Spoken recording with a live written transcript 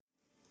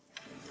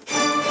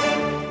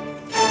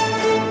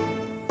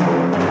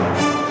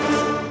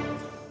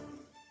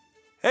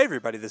Hey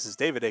everybody, this is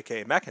David,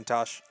 aka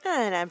Macintosh.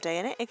 And I'm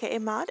Diana, aka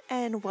Maud,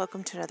 and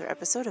welcome to another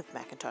episode of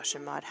Macintosh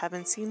and Maud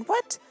Haven't Seen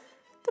What?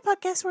 The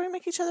podcast where we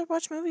make each other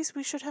watch movies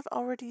we should have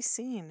already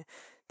seen.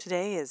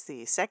 Today is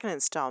the second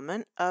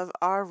installment of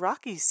our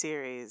Rocky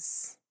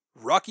series.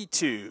 Rocky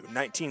II,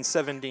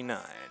 1979.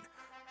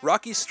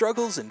 Rocky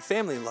struggles in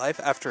family life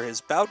after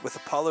his bout with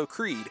Apollo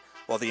Creed,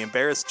 while the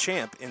embarrassed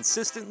champ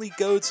insistently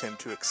goads him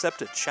to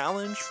accept a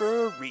challenge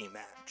for a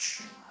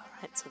rematch.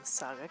 Alright, so the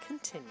saga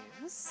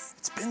continues.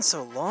 It's been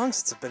so long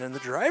since I've been in the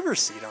driver's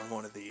seat on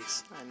one of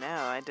these. I know,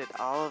 I did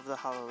all of the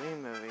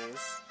Halloween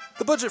movies.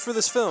 The budget for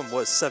this film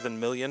was $7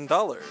 million.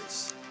 Okay,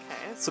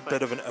 It's a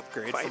bit of an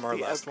upgrade from our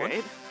last one.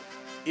 one.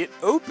 It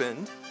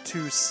opened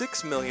to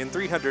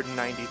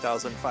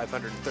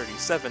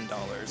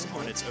 $6,390,537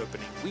 on its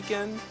opening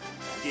weekend.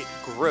 It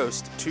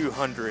grossed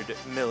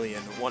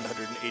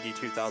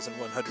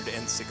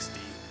 $200,182,160.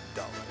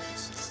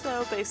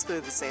 So basically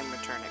the same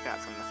return it got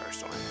from the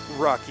first one.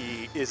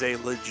 Rocky is a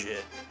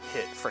legit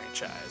hit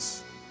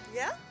franchise.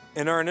 Yeah?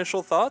 In our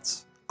initial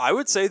thoughts, I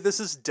would say this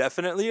is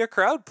definitely a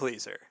crowd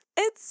pleaser.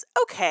 It's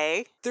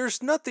okay.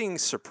 There's nothing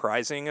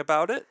surprising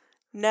about it.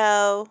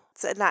 No,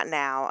 not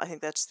now. I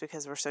think that's just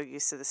because we're so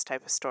used to this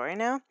type of story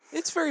now.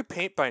 It's very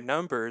paint by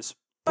numbers,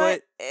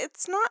 But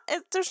it's not,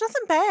 there's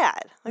nothing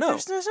bad. No.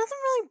 There's nothing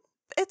really,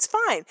 it's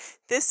fine.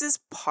 This is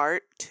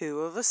part 2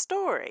 of a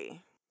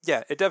story.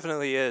 yeah, it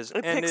definitely is.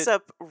 It picks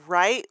up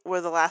right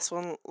where the last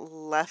one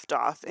left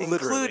off,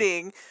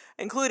 Literally.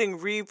 including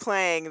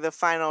replaying the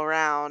final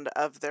round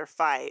of their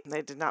fight.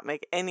 They did not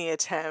make any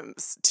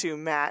attempts to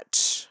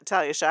match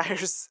Talia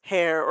Shire's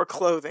hair or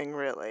clothing,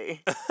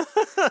 really.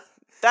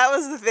 That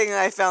was the thing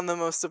that I found the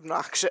most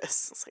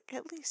obnoxious. It's like,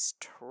 at least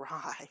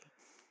try.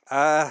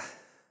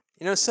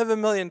 $7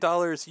 million,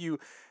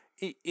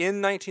 in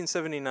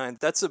 1979,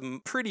 that's a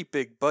pretty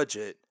big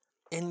budget,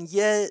 and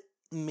yet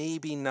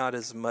maybe not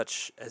as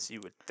much as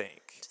you would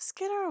think. Just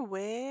get her a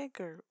wig,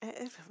 or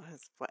it's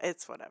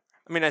whatever.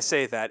 I mean, I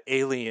say that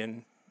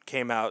Alien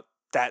came out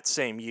that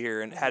same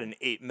year and had an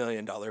 $8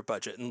 million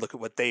budget, and look at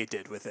what they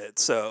did with it,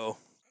 so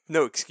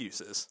no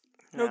excuses.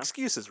 No Yeah.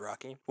 excuses,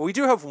 Rocky. Well, we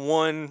do have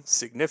one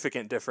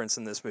significant difference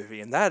in this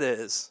movie, and that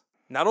is,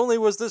 not only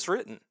was this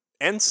written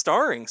and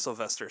starring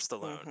Sylvester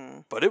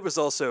Stallone, but it was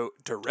also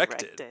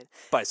directed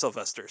by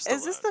Sylvester Stallone.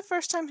 Is this the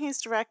first time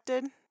he's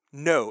directed?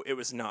 No, it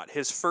was not.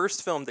 His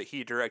first film that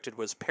he directed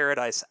was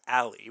Paradise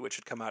Alley, which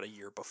had come out a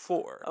year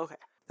before. Okay.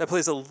 That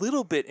plays a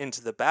little bit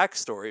into the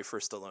backstory for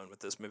Stallone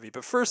with this movie.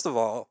 But first of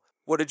all,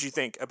 what did you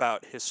think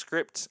about his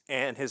script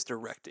and his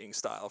directing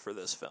style for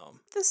this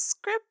film? The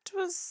script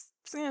was,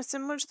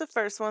 similar to the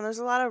first one. There's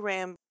a lot of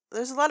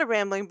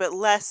rambling, but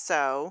less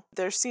so.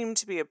 There seemed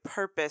to be a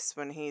purpose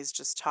when he's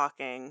just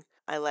talking.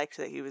 I liked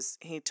that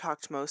he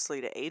talked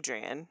mostly to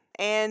Adrian,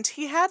 and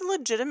he had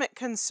legitimate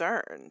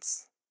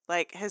concerns.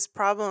 Like, his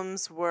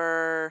problems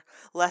were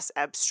less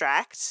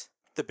abstract.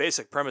 The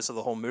basic premise of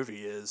the whole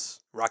movie is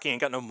Rocky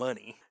ain't got no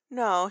money.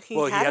 No, he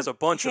has a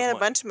bunch of He had money. a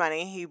bunch of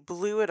money. He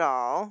blew it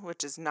all,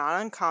 which is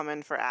not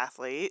uncommon for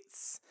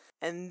athletes.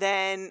 And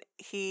then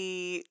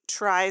he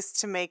tries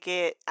to make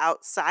it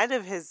outside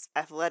of his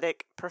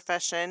athletic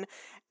profession,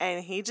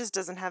 and he just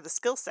doesn't have the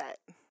skill set.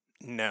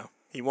 No.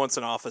 He wants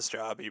an office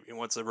job. He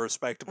wants a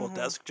respectable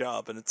desk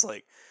job. And it's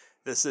like,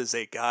 this is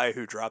a guy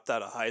who dropped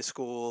out of high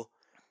school.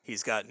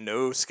 He's got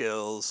no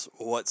skills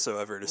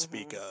whatsoever to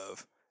speak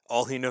of.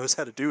 All he knows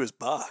how to do is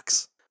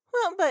box.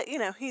 Well, but,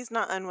 he's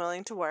not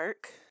unwilling to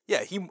work.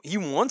 Yeah, he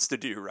wants to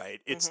do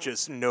right. It's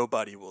just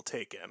nobody will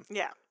take him.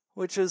 Yeah.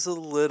 Which is a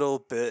little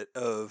bit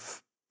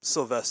of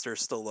Sylvester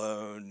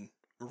Stallone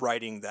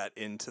writing that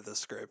into the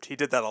script. He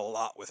did that a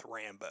lot with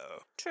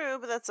Rambo. True,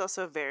 but that's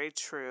also very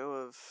true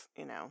of,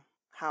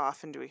 how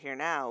often do we hear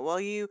now? Well,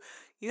 you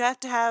have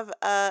to have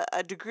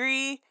a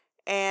degree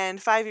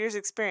and 5 years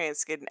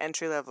experience to get an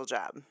entry-level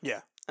job.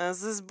 Yeah. And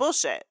this is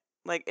bullshit.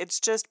 Like, it's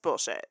just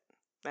bullshit.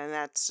 And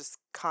that's just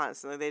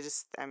constantly, they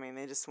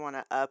just want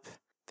to up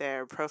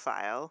their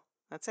profile.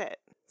 That's it.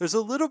 There's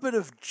a little bit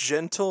of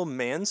gentle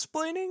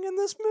mansplaining in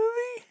this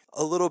movie.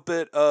 A little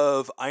bit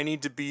of, I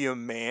need to be a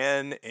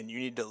man and you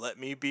need to let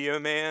me be a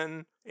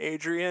man,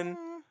 Adrian.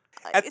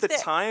 At the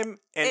time,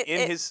 and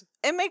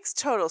It makes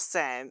total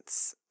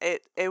sense.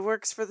 It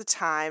works for the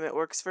time. It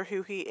works for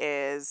who he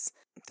is.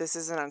 This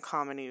isn't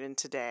uncommon even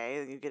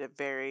today. You get a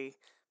very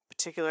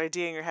particular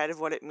idea in your head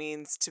of what it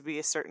means to be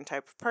a certain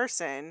type of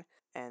person,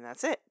 and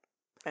that's it.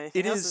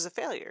 Anything else is a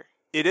failure.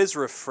 It is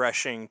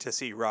refreshing to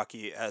see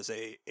Rocky as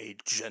a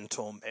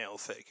gentle male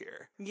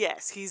figure.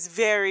 Yes, he's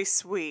very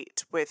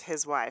sweet with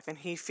his wife, and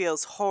he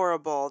feels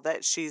horrible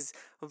that she's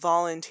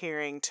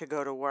volunteering to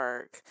go to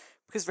work.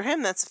 Because for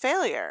him, that's a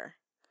failure.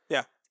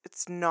 Yeah.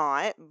 it's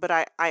not, but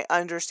I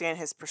understand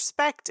his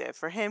perspective.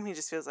 For him, he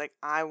just feels like,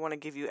 I want to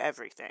give you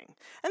everything.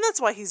 And that's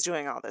why he's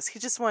doing all this.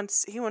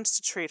 He wants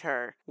to treat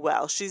her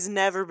well. She's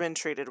never been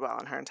treated well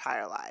in her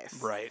entire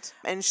life. Right.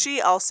 And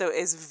she also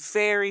is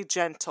very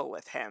gentle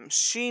with him.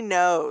 She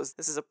knows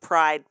this is a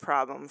pride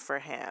problem for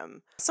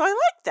him. So I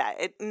like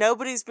that.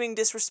 Nobody's being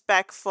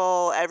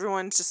disrespectful.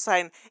 Everyone's just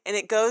like, and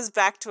it goes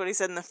back to what he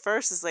said in the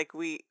first, is like,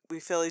 we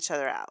fill each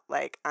other out.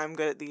 Like, I'm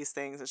good at these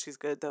things and she's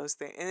good at those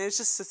things. And it's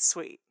just, it's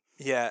sweet.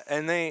 Yeah,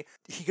 and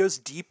he goes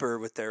deeper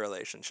with their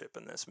relationship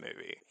in this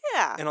movie.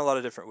 Yeah. In a lot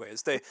of different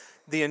ways.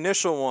 The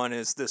initial one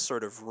is this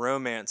sort of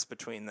romance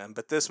between them,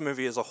 but this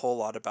movie is a whole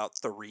lot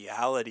about the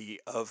reality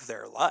of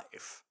their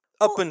life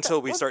up until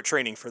we start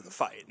training for the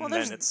fight, and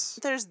then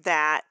there's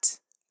that.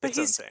 But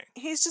it's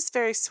he's just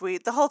very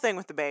sweet. The whole thing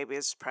with the baby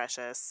is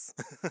precious.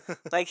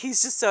 Like,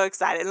 he's just so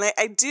excited. And like,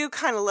 I do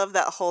kind of love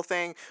that whole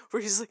thing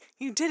where he's like,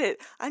 you did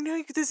it. I know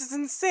you could, this is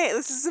insane.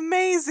 This is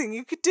amazing.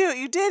 You could do it.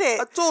 You did it.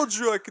 I told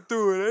you I could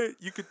do it.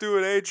 You could do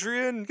it,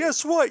 Adrian.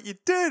 Guess what? You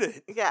did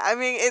it. Yeah, I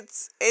mean,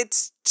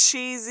 it's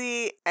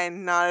cheesy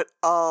and not at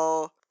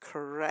all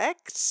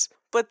correct,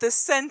 but the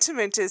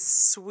sentiment is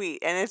sweet.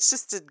 And it's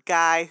just a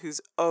guy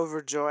who's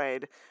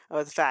overjoyed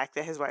with the fact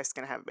that his wife's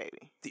going to have a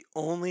baby. The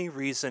only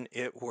reason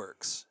it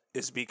works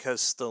is because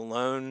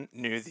Stallone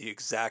knew the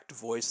exact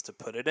voice to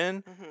put it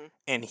in,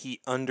 and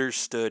he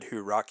understood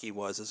who Rocky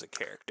was as a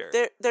character.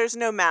 There's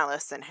no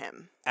malice in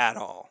him. At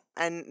all.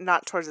 And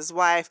not towards his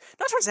wife,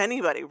 not towards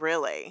anybody,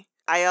 really.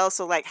 I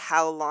also like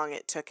how long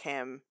it took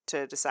him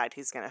to decide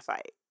he's going to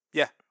fight.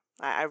 Yeah.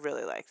 I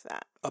really liked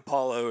that.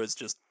 Apollo is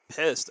just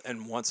pissed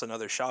and wants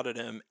another shot at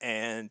him,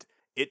 and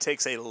it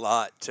takes a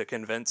lot to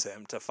convince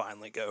him to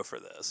finally go for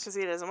this. Because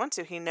he doesn't want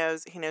to. He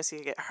knows he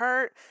could get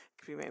hurt,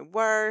 could be made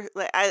worse.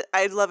 Like,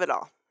 I love it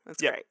all.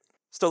 It's great.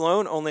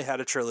 Stallone only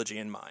had a trilogy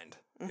in mind.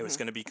 It was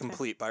going to be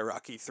complete by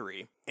Rocky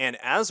III. And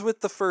as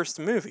with the first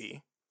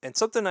movie, and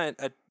something I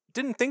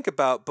didn't think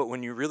about, but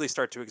when you really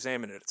start to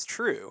examine it, it's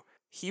true.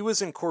 He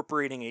was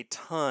incorporating a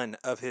ton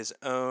of his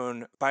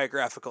own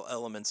biographical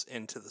elements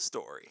into the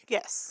story.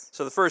 Yes.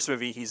 So the first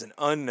movie, he's an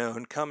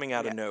unknown coming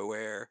out of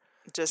nowhere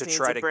just to needs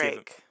try a to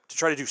break. to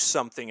try to do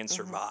something and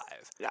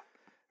survive. Yeah.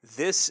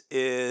 This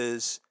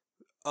is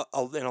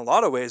in a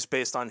lot of ways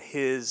based on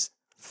his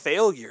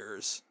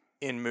failures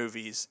in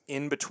movies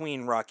in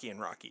between Rocky and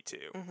Rocky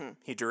II.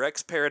 He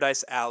directs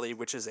Paradise Alley,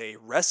 which is a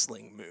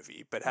wrestling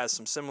movie, but has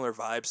some similar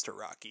vibes to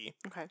Rocky.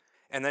 Okay.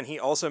 And then he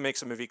also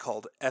makes a movie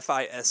called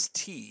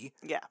FIST,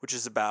 which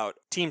is about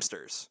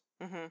Teamsters.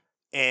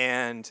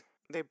 And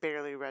they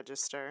barely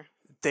register.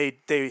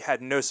 They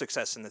had no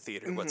success in the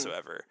theater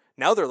whatsoever.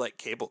 Now they're like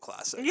cable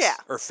classics. Yeah.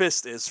 Or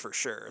Fist is for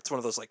sure. It's one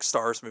of those like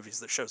Stars movies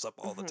that shows up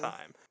all the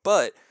time.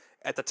 But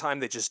at the time,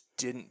 they just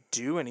didn't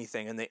do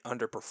anything and they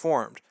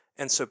underperformed.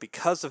 And so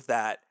because of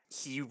that,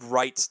 he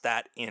writes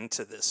that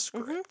into this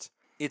script.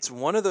 It's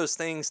one of those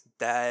things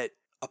that,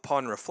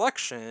 upon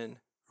reflection,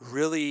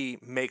 really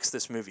makes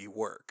this movie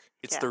work.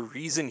 It's the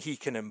reason he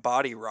can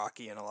embody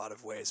Rocky in a lot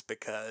of ways,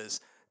 because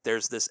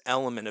there's this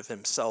element of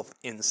himself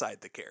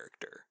inside the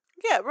character.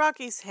 Yeah,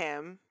 Rocky's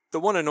him. The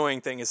one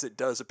annoying thing is it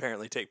does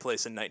apparently take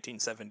place in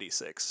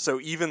 1976.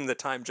 So even the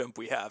time jump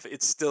we have,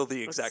 it's still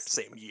the exact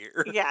same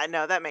year. Yeah,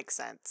 no, that makes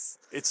sense.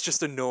 It's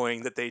just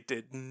annoying that they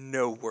did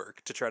no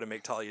work to try to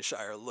make Talia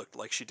Shire look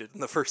like she did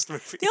in the first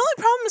movie. The only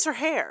problem is her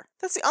hair.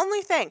 That's the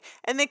only thing.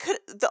 And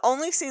the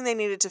only scene they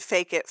needed to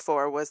fake it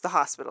for was the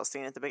hospital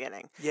scene at the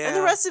beginning. Yeah. And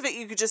the rest of it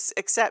you could just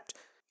accept.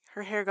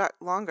 Her hair got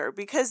longer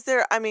because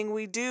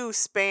we do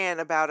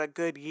span about a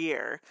good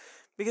year.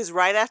 Because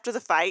right after the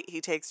fight, he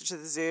takes her to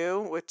the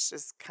zoo, which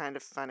is kind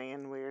of funny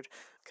and weird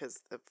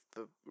because of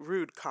the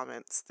rude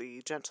comments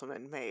the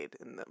gentleman made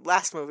in the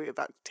last movie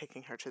about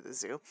taking her to the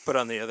zoo. But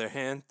on the other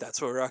hand,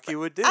 that's what Rocky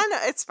would do. I know,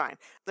 it's fine.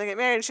 They get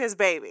married and she has a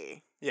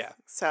baby. Yeah.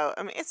 So,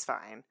 it's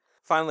fine.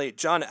 Finally,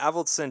 John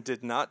Avildsen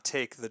did not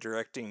take the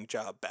directing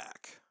job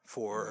back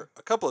for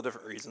a couple of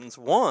different reasons.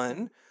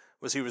 One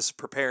was he was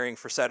preparing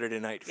for Saturday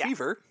Night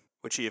Fever,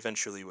 which he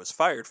eventually was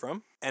fired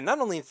from. And not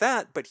only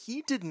that, but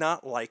he did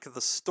not like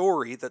the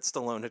story that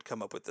Stallone had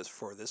come up with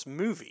for this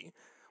movie.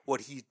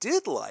 What he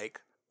did like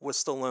was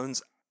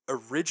Stallone's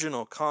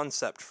original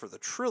concept for the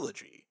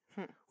trilogy,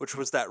 which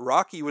was that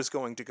Rocky was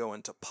going to go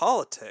into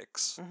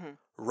politics,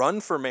 run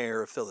for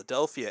mayor of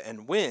Philadelphia,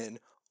 and win,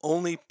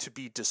 only to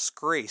be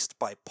disgraced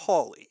by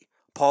Paulie.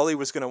 Paulie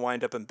was going to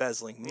wind up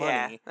embezzling money.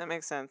 Yeah, that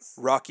makes sense.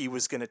 Rocky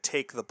was going to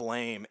take the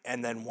blame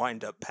and then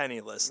wind up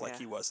penniless like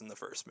he was in the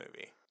first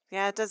movie.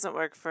 Yeah, it doesn't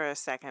work for a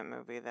second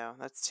movie, though.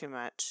 That's too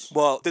much.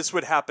 Well, this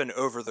would happen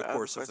over the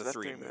course of the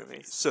three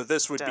movies. So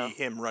this would be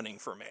him running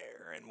for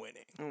mayor and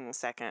winning.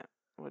 Third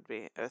would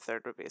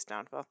be his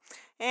downfall.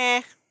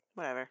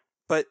 Whatever.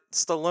 But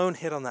Stallone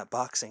hit on that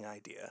boxing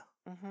idea.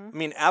 I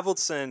mean,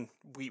 Avildsen,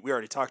 we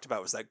already talked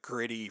about, was that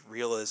gritty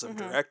realism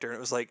director. And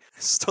it was like,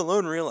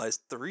 Stallone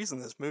realized the reason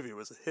this movie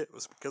was a hit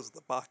was because of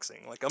the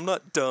boxing. Like, I'm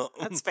not dumb.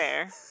 That's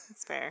fair.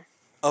 That's fair.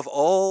 Of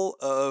all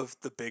of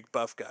the big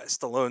buff guys,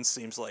 Stallone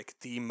seems like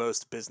the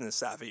most business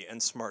savvy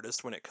and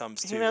smartest when it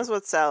comes to... He knows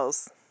what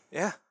sells.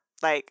 Yeah.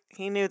 Like,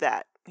 he knew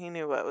that. He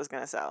knew what was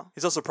going to sell.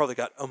 He's also probably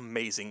got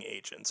amazing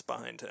agents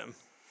behind him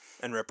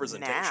and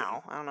representation.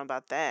 Now, I don't know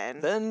about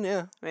then. Then,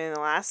 yeah. I mean, in the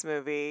last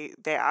movie,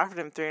 they offered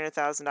him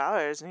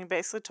 $300,000, and he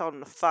basically told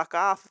them to fuck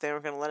off if they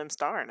weren't going to let him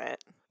star in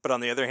it. But on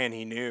the other hand,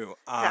 he knew.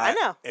 I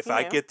know. If He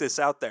I knew. get this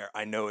out there,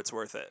 I know it's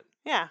worth it.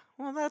 Yeah,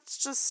 well, that's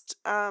just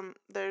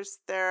there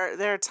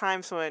are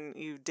times when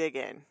you dig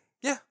in.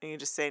 Yeah. And you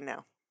just say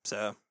no.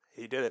 So,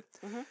 he did it.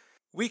 Mhm.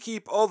 We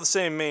keep all the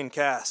same main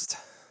cast.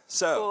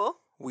 So, Cool.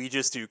 we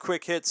just do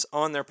quick hits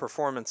on their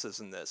performances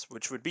in this,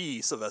 which would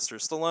be Sylvester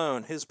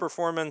Stallone. His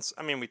performance,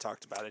 I mean, we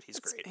talked about it. He's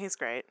great. He's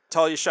great.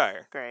 Talia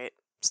Shire, Great.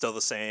 still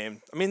the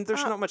same. I mean,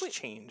 there's not much we-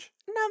 change.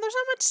 No, there's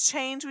not much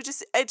change.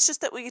 It's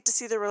just that we get to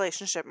see the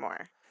relationship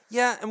more.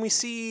 Yeah, and we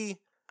see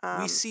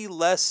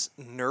less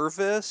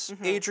nervous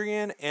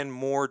Adrian and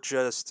more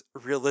just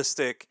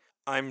realistic.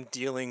 I'm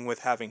dealing with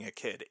having a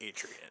kid,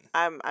 Adrian.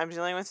 I'm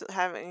dealing with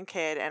having a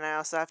kid, and I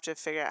also have to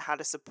figure out how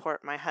to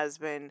support my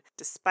husband,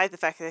 despite the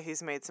fact that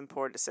he's made some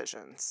poor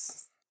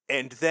decisions.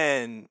 And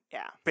then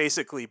Yeah.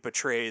 basically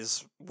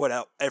betrays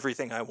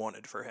everything I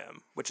wanted for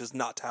him, which is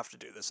not to have to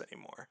do this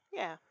anymore.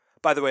 Yeah.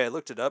 By the way, I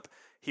looked it up.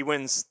 He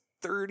wins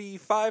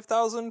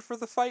 $35,000 for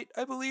the fight,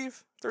 I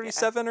believe,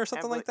 37 or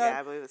something like that. Yeah,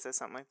 I believe it says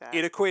something like that.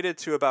 It equated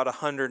to about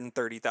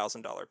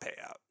 $130,000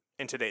 payout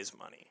in today's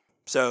money.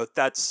 So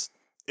that's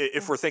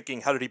if we're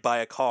thinking, how did he buy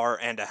a car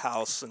and a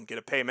house and get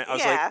a payment? I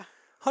was like,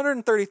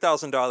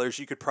 $130,000.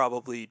 You could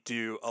probably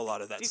do a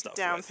lot of that stuff.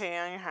 Down with. pay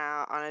on your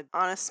house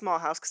on a small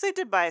house, because they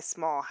did buy a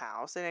small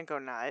house. They didn't go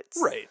nuts.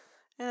 Right.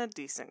 And a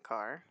decent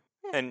car.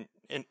 And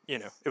you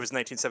know, it was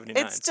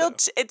 1979. It's still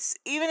so. it's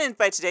even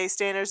by today's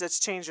standards, it's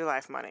change your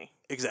life money.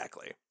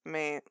 Exactly. I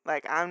mean,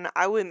 like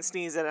I wouldn't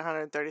sneeze at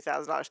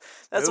 $130,000.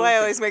 That's No, why I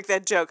thank always you. make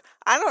that joke.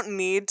 I don't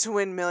need to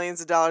win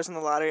millions of dollars in the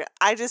lottery.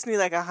 I just need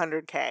like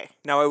 $100K.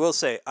 Now, I will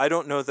say, I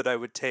don't know that I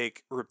would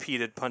take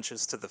repeated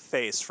punches to the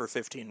face for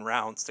 15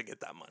 rounds to get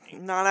that money.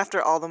 Not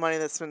after all the money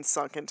that's been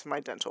sunk into my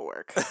dental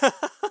work.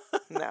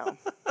 No.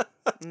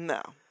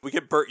 No. We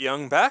get Burt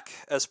Young back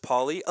as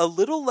Paulie, a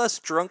little less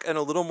drunk and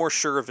a little more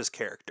sure of his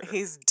character.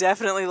 He's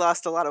definitely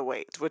lost a lot of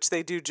weight, which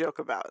they do joke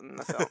about in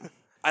the film.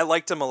 I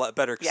liked him a lot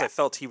better because Yeah. I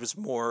felt he was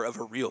more of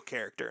a real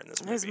character in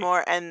this movie. He's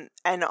more, and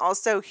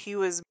also he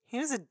was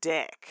a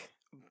dick,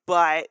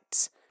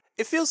 but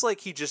It feels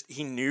like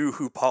he knew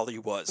who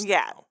Paulie was.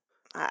 Yeah.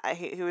 now.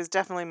 he was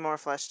definitely more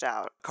fleshed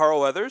out.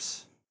 Carl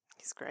Weathers,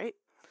 He's great.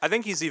 I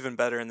think he's even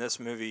better in this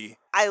movie.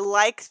 I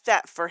like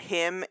that for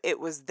him. It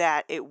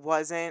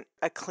wasn't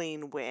a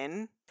clean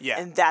win.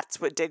 Yeah. And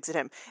that's what digs at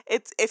him.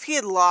 It's if he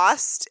had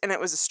lost and it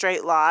was a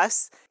straight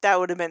loss, that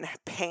would have been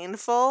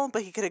painful,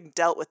 but he could have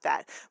dealt with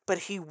that. But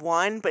he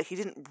won, but he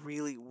didn't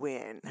really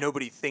win.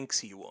 Nobody thinks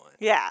he won.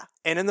 Yeah.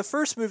 And in the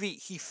first movie,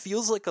 he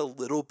feels like a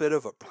little bit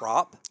of a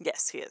prop.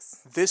 Yes, he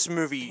is. This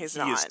movie, He's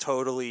he is not.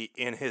 totally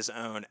in his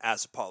own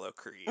as Apollo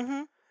Creed.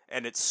 Mm-hmm.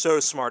 And it's so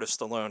smart of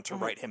Stallone to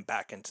write him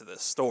back into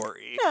this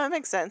story. Yeah, that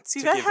makes sense.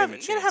 You To gotta give him have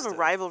a you gotta have chance a to-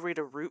 rivalry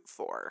to root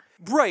for.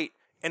 Right.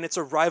 And it's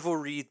a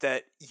rivalry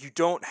that you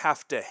don't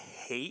have to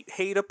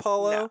hate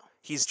Apollo. No.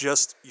 He's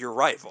just your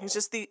rival. He's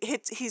just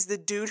he's the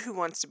dude who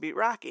wants to beat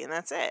Rocky, and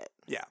that's it.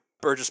 Yeah.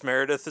 Burgess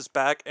Meredith is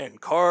back and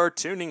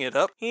cartooning it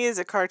up. He is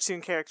a cartoon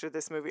character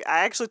this movie. I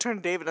actually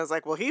turned to David and I was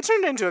like, well, he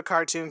turned into a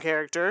cartoon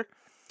character.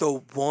 The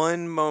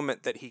one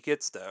moment that he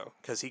gets, though,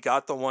 because he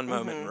got the one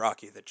moment in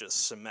Rocky that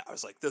just I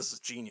was like, this is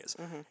genius,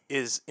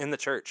 is in the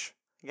church.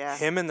 Yeah.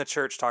 Him in the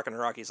church talking to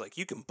Rocky. He's like,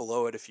 you can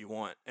blow it if you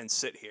want and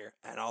sit here,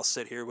 and I'll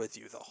sit here with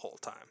you the whole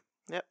time.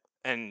 Yep.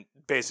 And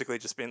basically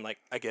just being like,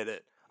 I get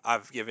it.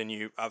 I've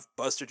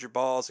busted your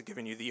balls. I've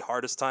given you the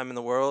hardest time in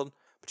the world.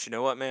 But you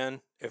know what,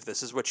 man? If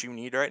this is what you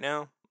need right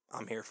now,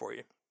 I'm here for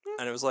you.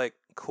 And it was like,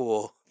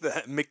 cool.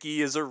 That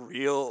Mickey is a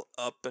real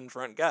up and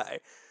front guy.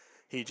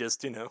 He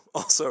just,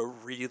 also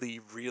really,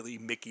 really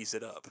Mickeys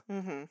it up.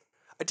 Mm-hmm.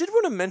 I did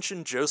want to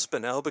mention Joe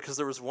Spinell because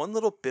there was one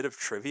little bit of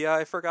trivia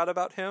I forgot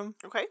about him.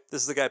 Okay.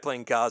 This is the guy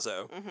playing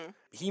Gazzo. Mm-hmm.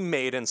 He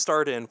made and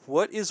starred in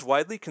what is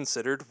widely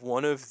considered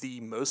one of the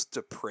most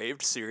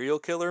depraved serial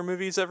killer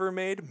movies ever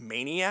made,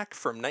 Maniac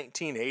from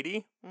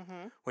 1980,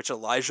 Mm-hmm. which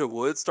Elijah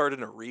Wood starred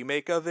in a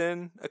remake of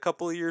in a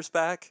couple of years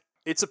back.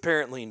 It's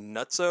apparently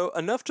nutso,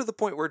 enough to the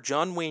point where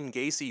John Wayne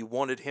Gacy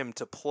wanted him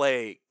to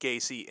play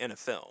Gacy in a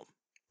film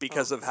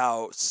because of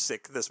how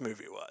sick this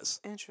movie was.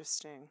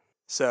 Interesting.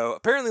 So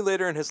apparently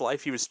later in his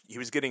life, he was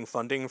getting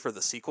funding for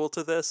the sequel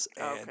to this,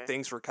 and Okay.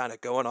 things were kind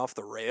of going off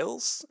the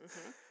rails.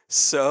 Mm-hmm.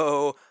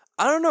 So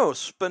I don't know.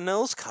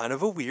 Spinell's kind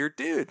of a weird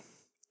dude,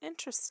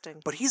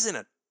 Interesting. but he's in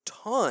a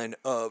ton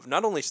of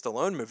not only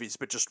Stallone movies,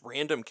 but just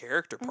random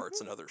character parts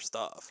and other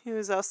stuff. He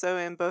was also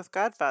in both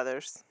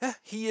Godfathers. Yeah,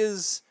 he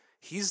is.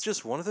 He's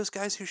just one of those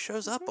guys who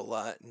shows up a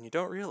lot, and you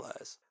don't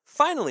realize.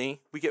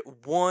 Finally, we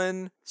get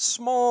one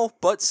small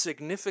but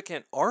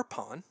significant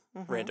Arpon,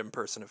 random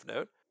person of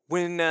note.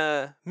 When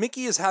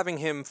Mickey is having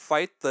him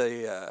fight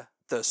the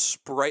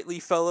sprightly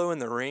fellow in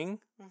the ring,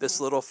 this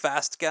little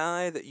fast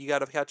guy that you got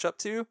to catch up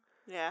to,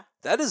 Yeah.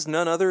 that is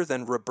none other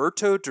than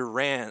Roberto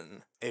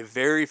Duran, a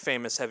very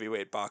famous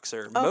heavyweight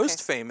boxer,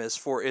 most famous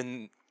for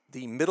in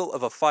the middle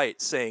of a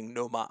fight saying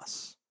 "no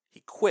mas."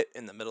 He quit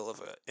in the middle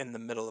of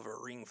a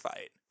ring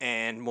fight,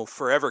 and will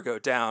forever go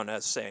down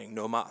as saying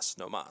 "no mas,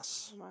 no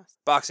mas."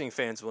 Boxing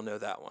fans will know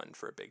that one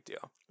for a big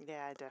deal.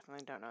 Yeah, I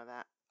definitely don't know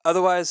that.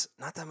 Otherwise,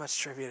 not that much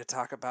trivia to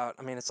talk about.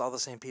 I mean, it's all the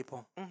same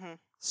people. Mm-hmm.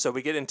 So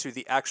we get into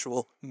the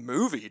actual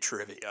movie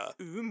trivia.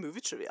 Ooh,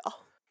 movie trivia.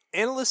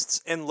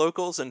 Analysts and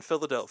locals in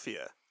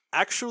Philadelphia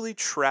actually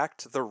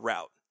tracked the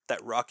route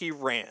that Rocky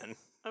ran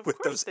Of with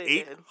course those they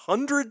did.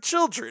 800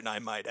 children, I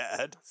might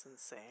add. That's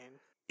insane.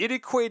 It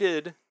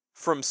equated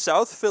from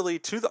South Philly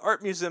to the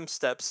Art Museum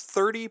steps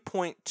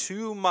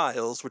 30.2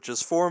 miles, which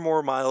is 4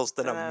 more miles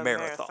than a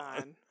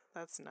marathon.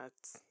 That's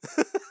nuts.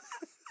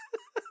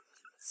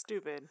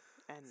 Stupid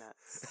and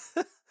nuts.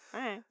 All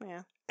right,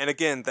 yeah. And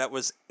again, that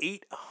was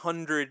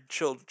 800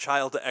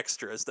 child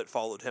extras that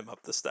followed him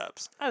up the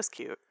steps. That was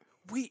cute.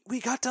 We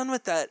got done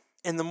with that,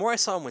 and the more I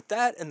saw him with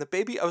that and the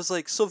baby, I was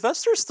like,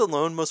 Sylvester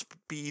Stallone must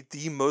be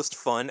the most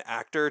fun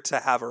actor to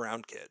have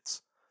around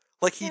kids.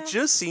 Like, he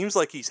just seems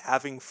like he's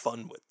having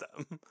fun with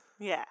them.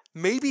 Yeah.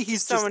 Maybe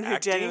he's someone just who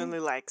acting, genuinely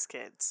likes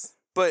kids.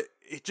 but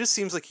it just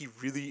seems like he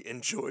really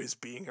enjoys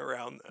being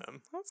around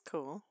them. That's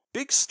cool.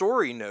 Big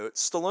story note,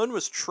 Stallone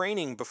was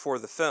training before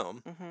the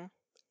film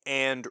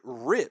and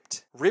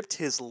ripped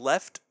his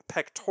left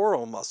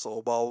pectoral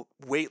muscle while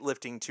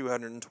weightlifting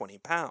 220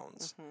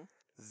 pounds.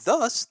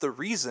 Thus, the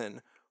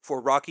reason for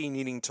Rocky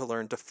needing to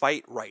learn to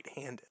fight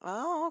right-handed.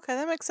 Oh, okay,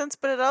 that makes sense.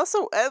 But it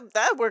also,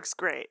 that works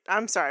great.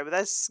 I'm sorry, but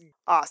that's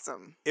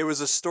awesome. It was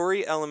a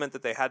story element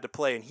that they had to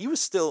play, and he was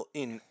still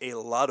in a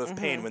lot of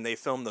pain when they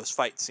filmed those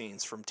fight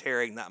scenes from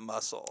tearing that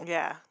muscle.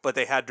 Yeah. But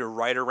they had to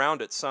write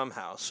around it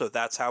somehow, so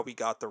that's how we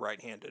got the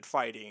right-handed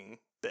fighting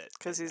bit.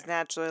 Because he's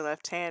naturally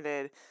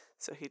left-handed,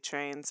 so he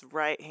trains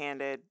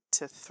right-handed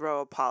to throw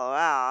Apollo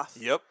off.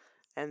 Yep.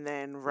 And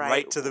then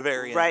right to the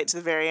very end. Right to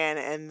the very end,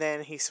 and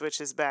then he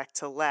switches back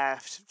to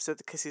left, so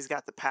because he's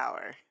got the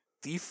power.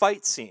 The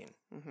fight scene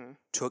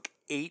took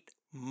 8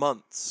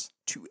 months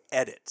to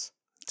edit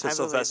to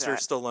Sylvester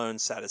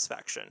Stallone's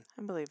satisfaction.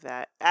 I believe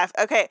that.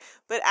 Okay,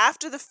 but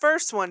after the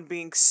first one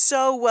being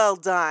so well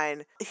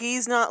done,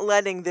 he's not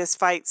letting this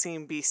fight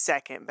scene be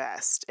second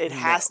best. It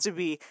has to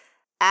be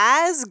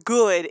as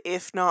good,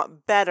 if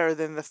not better,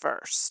 than the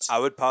first. I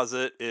would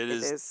posit It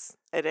is.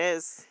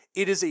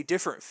 It is a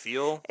different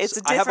feel. It's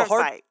a different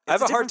fight. I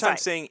have a hard time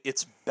saying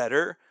it's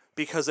better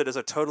because it is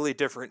a totally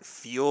different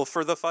feel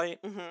for the fight,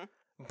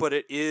 but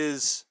it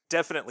is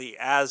definitely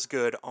as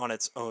good on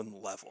its own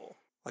level.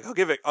 Like I'll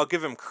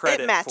give him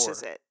credit. It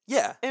matches it.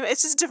 Yeah,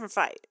 it's just a different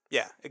fight.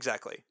 Yeah,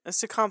 exactly.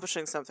 It's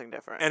accomplishing something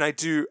different. And I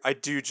do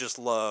just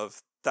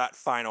love that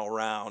final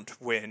round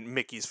when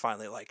Mickey's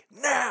finally like,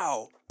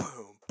 now,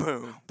 boom,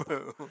 boom,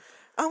 boom.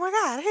 Oh my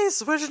God, he's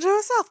switching to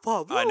a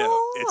southpaw. I know,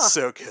 it's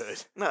so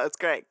good. No, it's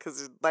great,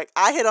 because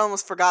I had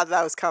almost forgot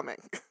that was coming.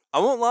 I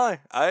won't lie.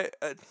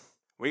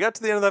 We got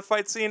to the end of that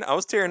fight scene, I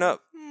was tearing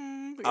up.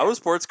 I was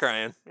sports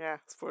crying. Yeah,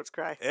 sports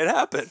cry. It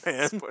happened,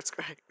 man. Sports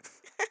cry.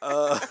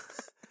 I'm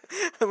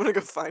going to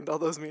go find all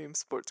those memes,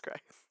 sports cry.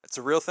 It's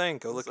a real thing.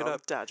 Go look it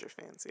up. Dodger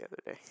fans the other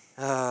day.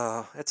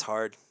 Oh, it's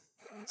hard.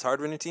 It's hard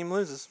when your team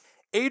loses.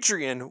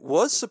 Adrian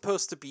was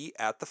supposed to be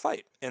at the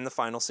fight in the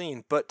final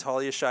scene, but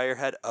Talia Shire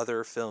had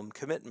other film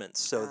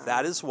commitments. So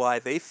that is why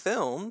they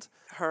filmed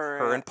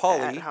her and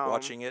Paulie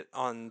watching it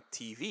on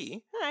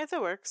TV. All right, that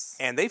works.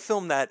 And they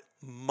filmed that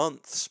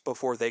months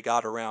before they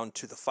got around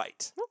to the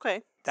fight.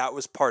 Okay. That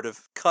was part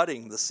of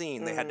cutting the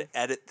scene. They had to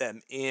edit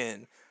them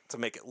in to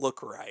make it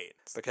look right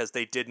because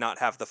they did not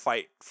have the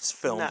fight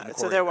filmed. No,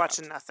 so they're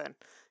watching nothing.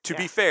 To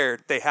be fair,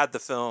 they had the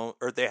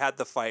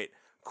fight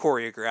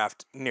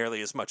choreographed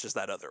nearly as much as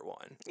that other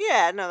one.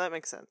 Yeah, no, that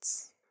makes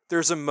sense.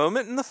 There's a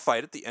moment in the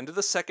fight at the end of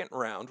the second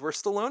round where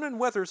Stallone and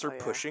Weathers are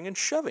pushing and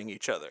shoving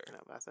each other. I know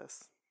about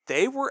this.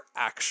 They were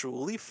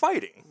actually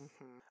fighting.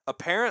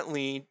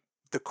 Apparently,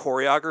 the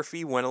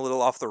choreography went a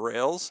little off the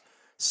rails.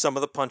 Some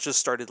of the punches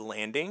started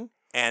landing,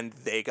 and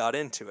they got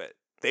into it.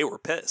 They were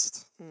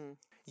pissed.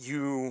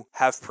 You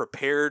have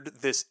prepared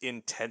this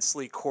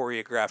intensely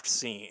choreographed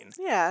scene.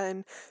 Yeah,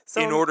 and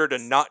in order to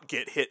not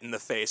get hit in the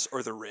face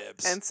or the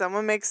ribs. And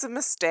someone makes a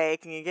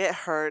mistake and you get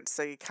hurt,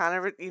 so you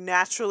kind of you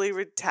naturally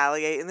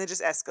retaliate, and it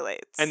just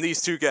escalates. And these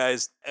two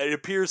guys, it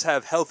appears,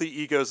 have healthy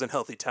egos and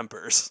healthy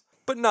tempers,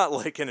 but not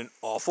like in an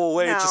awful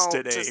way.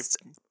 It's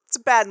a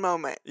bad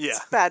moment. Yeah,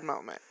 it's a bad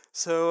moment.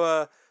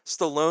 So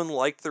Stallone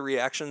liked the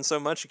reaction so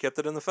much he kept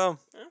it in the film.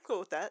 I'm cool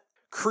with that.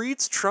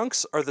 Creed's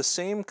trunks are the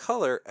same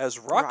color as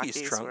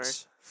Rocky's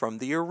trunks from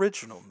the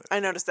original movie. I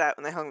noticed that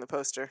when they hung the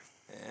poster.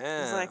 Yeah.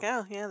 I was like,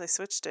 oh, yeah, they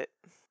switched it.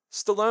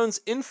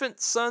 Stallone's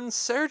infant son,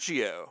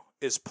 Sergio,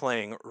 is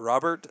playing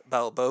Robert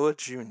Balboa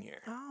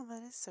Jr. Oh,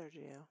 that is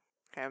Sergio.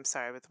 Okay, I'm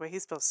sorry, but the way he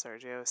spells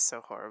Sergio is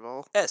so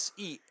horrible.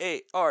 Seargeoh.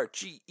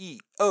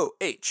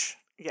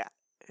 Yeah,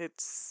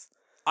 it's...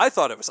 I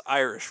thought it was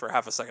Irish for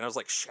half a second. I was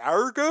like,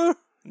 Shargo?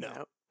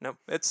 No,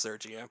 it's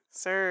Sergio.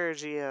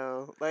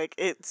 Sergio. Like,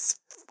 it's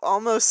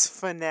almost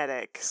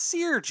phonetic.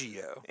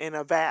 Sergio. In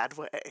a bad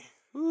way.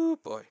 Ooh,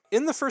 boy.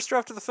 In the first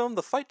draft of the film,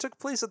 the fight took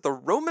place at the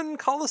Roman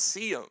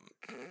Colosseum.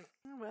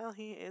 Oh Well,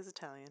 he is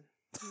Italian.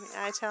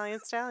 The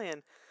Italian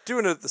stallion.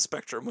 Doing it at the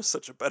Spectrum was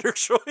such a better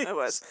choice. It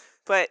was.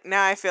 But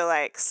now I feel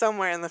like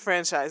somewhere in the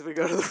franchise we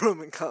go to the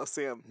Roman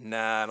Coliseum.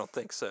 Nah, I don't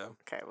think so.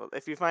 Okay, well,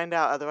 if you find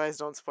out, otherwise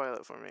don't spoil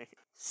it for me.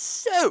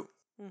 So,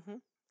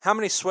 how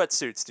many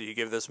sweatsuits do you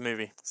give this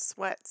movie?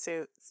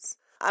 Sweatsuits.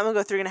 I'm going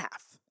to go 3.5.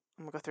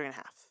 I'm going to go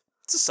 3.5.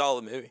 It's a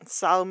solid movie. It's a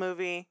solid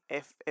movie.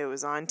 If it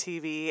was on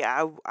TV,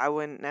 I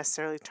wouldn't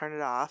necessarily turn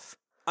it off.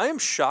 I am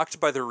shocked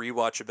by the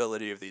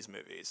rewatchability of these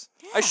movies.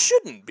 Yeah. I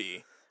shouldn't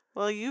be.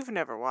 Well, you've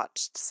never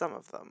watched some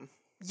of them.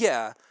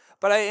 Yeah,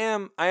 but I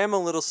am a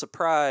little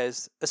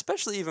surprised,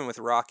 especially even with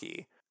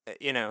Rocky.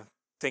 You know,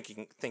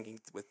 thinking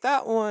with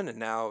that one, and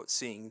now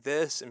seeing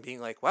this and being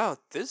like, wow,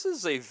 this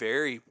is a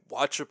very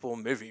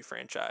watchable movie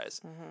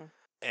franchise. Mm-hmm.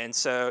 And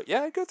so,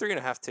 yeah, I'd go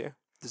 3.5 too.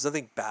 There's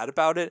nothing bad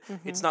about it.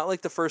 Mm-hmm. It's not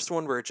like the first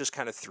one where it just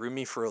kind of threw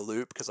me for a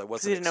loop because I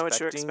wasn't You didn't know what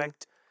you were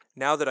expecting.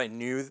 Now that I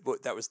knew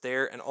what that was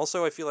there, and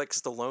also I feel like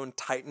Stallone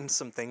tightened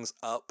some things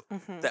up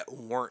that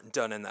weren't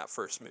done in that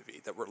first movie,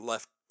 that were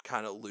left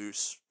kind of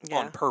loose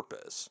on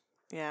purpose.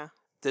 Yeah.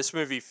 This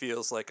movie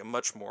feels like a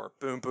much more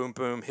boom, boom,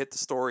 boom, hit the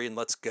story and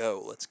let's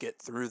go. Let's get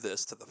through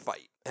this to the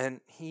fight. And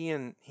he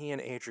and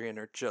Adrian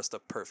are just a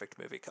perfect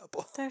movie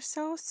couple. They're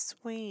so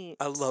sweet.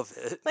 I love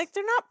it. Like,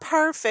 they're not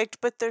perfect,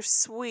 but they're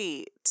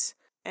sweet.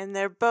 And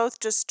they're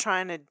both just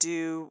trying to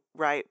do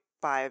right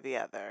by the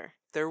other.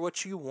 They're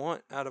what you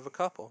want out of a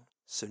couple.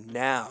 So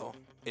now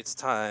it's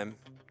time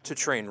to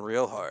train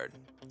real hard.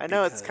 I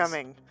know it's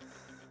coming.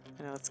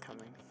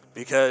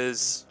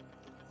 Because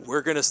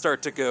we're going to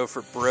start to go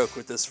for broke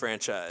with this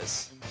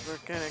franchise. We're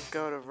going to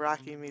go to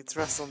Rocky meets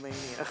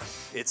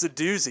WrestleMania. It's a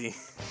doozy.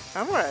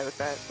 I'm alright with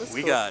that. That's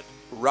We cool. got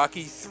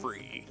Rocky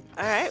 3.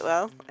 Alright,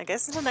 well, I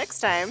guess until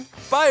next time.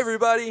 Bye,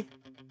 everybody.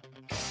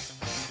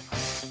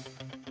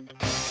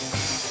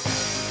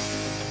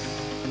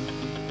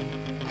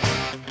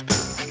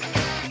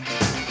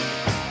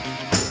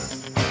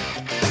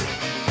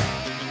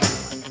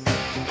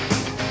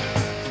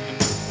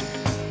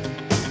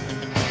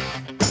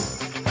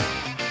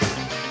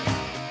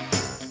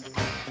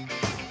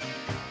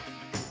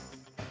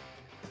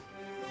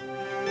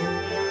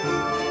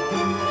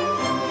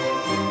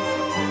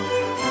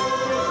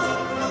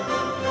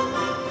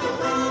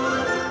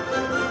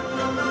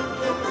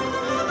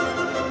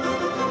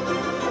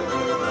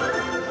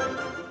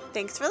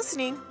 Thanks for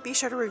listening. Be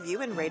sure to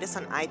review and rate us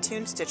on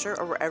iTunes, Stitcher,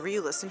 or wherever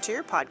you listen to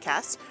your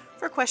podcast.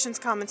 For questions,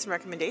 comments, and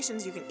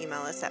recommendations, you can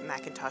email us at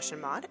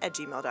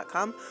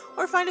macintoshandmod@gmail.com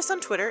or find us on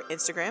Twitter,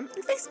 Instagram,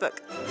 and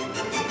Facebook.